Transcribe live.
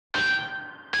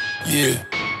Yeah.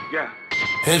 Yeah.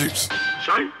 Hendrix.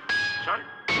 Shine.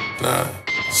 Nah.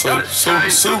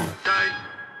 Super.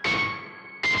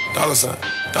 Dollar sign.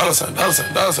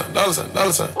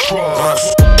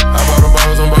 I bought them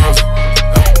bottles on bottles.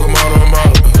 I put them all on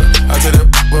bottles. I take that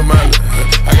with my lip.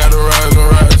 I got the rise on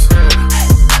rise.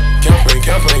 Campaign.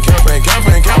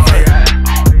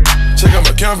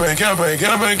 Check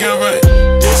out my campaign.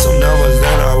 Did some numbers,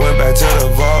 then I went back to the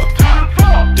vault.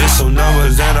 Did some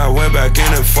numbers, then I went back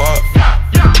in and fought.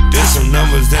 Did some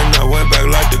numbers, then I went back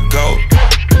like the GOAT.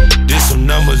 Did some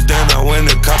numbers, then I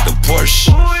went and caught the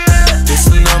Porsche. Did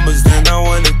some numbers, then I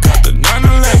went and caught the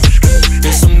 911.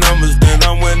 Did some numbers, then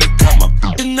I went and caught my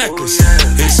necklace.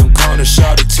 Hit some corner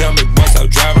shot to tell me once I was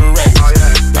driving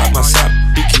reckless. Lock my side,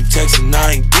 he keep texting,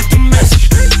 I ain't get the message.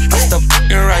 I stop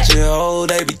fucking ratchet, oh,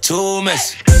 they be too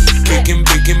messy. Kicking,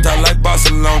 talk like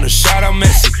Barcelona, shout out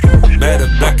Messi. Met a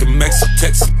black and Mexican,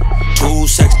 Texas, too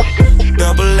sexy.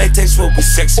 Double latex will be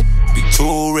sexy, be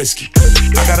too risky.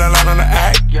 I got a lot on the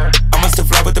act, I'ma still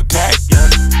fly with the pack.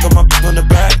 Got my on the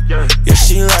back, yeah,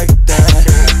 she like that.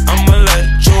 I'ma let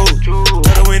it choose,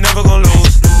 tell her we never gon'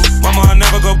 lose. Mama, I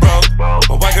never go broke,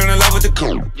 my white girl in love with the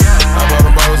cool. I bought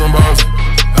them bottles on bottles.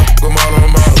 I put them all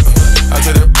on bottles. I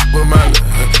take that with my lip.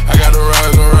 I got the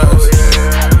rise on rise.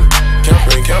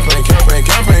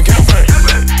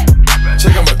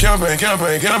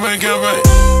 Campaign. Check out my campaign.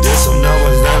 Did some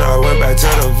numbers, then I went back to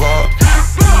the vault.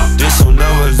 Did some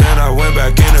numbers, then I went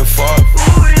back in and fought.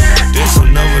 Did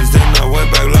some numbers, then I went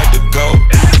back like the GOAT.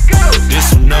 Did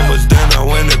some numbers, then I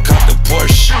went and caught the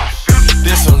Porsche.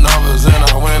 Did some numbers and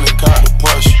I went and caught the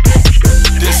Porsche.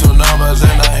 Did some numbers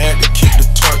and I had to keep the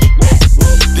torch.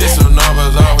 Did some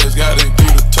numbers, always gotta do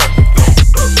the talk.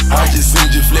 I just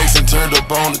seen you flex and turned up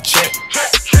on the check.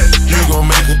 You gon'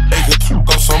 make a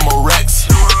go some more racks.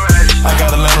 I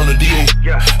got a line on the DA.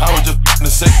 I was just the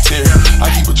secretary. I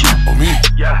keep a troop on me.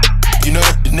 You know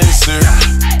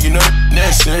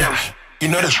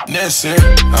that's necessary.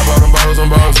 I bought them bottles on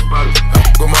bottles. I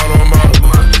put them all on bottles.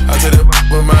 I take that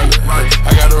with my lip.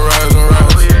 I got the rise on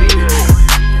rise.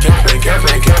 Campaign.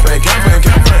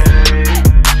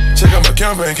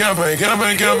 Check out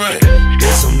my campaign.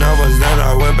 Did some numbers, then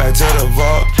I went back to the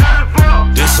vault.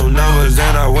 Did some numbers,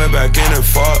 then I went back in and